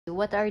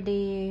what are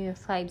the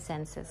five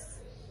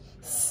senses?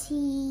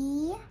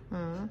 See,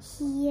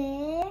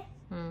 hear,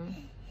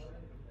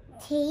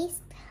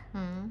 taste,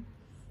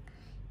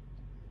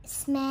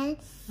 smell,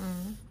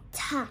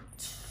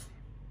 touch.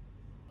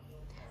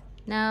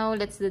 Now,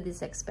 let's do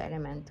this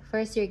experiment.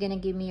 First, you're gonna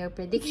give me your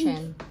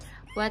prediction.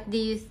 What do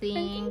you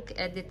think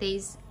the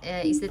taste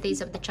is the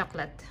taste of the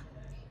chocolate?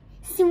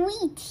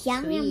 Sweet.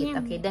 Yum, Sweet. yum, yum.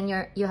 Okay, then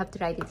you have to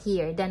write it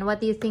here. Then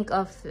what do you think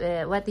of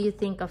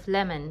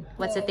lemon?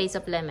 What's the taste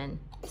of lemon?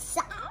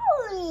 Sour.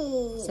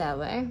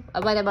 Sour.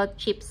 What about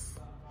chips?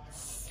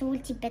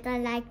 Salty, but I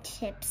like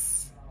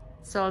chips.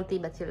 Salty,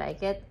 but you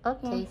like it.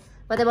 Okay. Yes.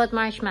 What about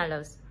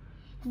marshmallows?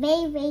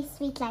 Very, very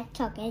sweet like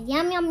chocolate.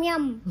 Yum, yum,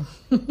 yum.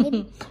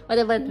 What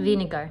about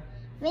vinegar?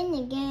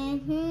 Vinegar,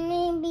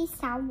 maybe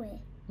sour.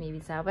 Maybe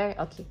sour.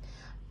 Okay.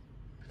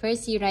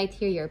 First, you write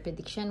here your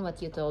prediction,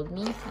 what you told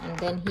me, and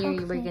then here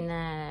you were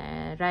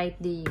gonna write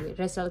the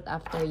result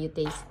after you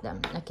taste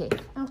them. Okay.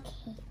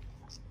 Okay.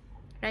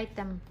 Write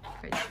them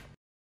first.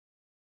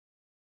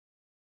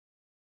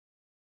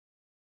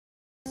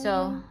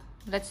 So,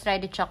 let's try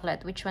the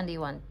chocolate. Which one do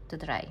you want to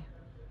try?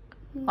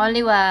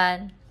 Only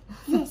one.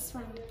 This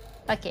one.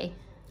 Okay.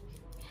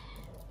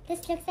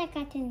 This looks like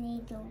a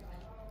tornado.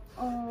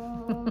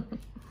 Or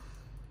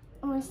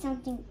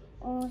something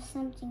else.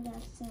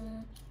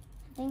 I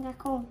think a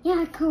cone.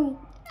 Yeah, a cone.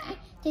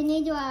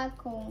 Tornado or a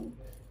cone.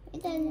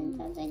 It doesn't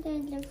look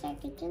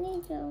like a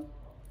tornado.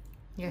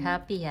 You're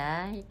happy,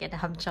 huh? You can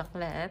have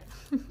chocolate.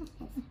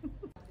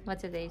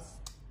 What's the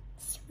taste?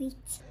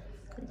 Sweet.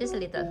 Just a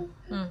little.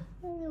 No.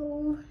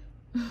 No.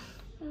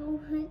 Come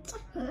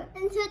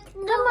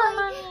on,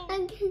 mommy.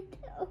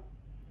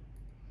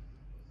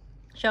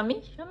 Show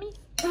me.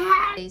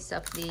 Taste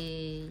of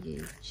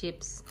the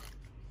chips.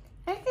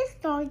 This is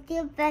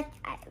salty, but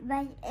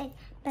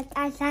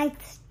I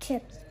like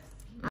chips.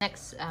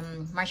 Next,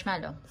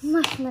 marshmallow.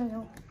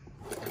 Marshmallow.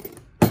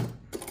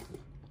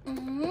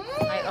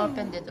 I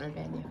opened it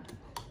already.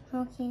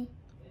 Okay.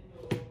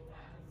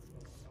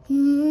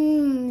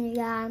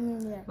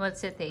 Yummy.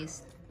 What's the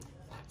taste?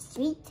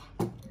 Sweet.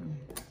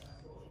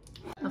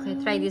 Okay,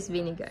 try this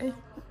vinegar.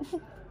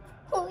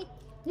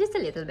 Just a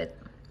little bit.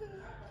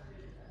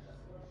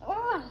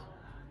 Oh,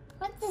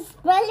 what's the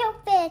smell of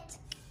it?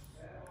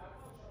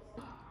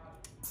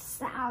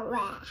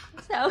 Sour.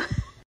 So.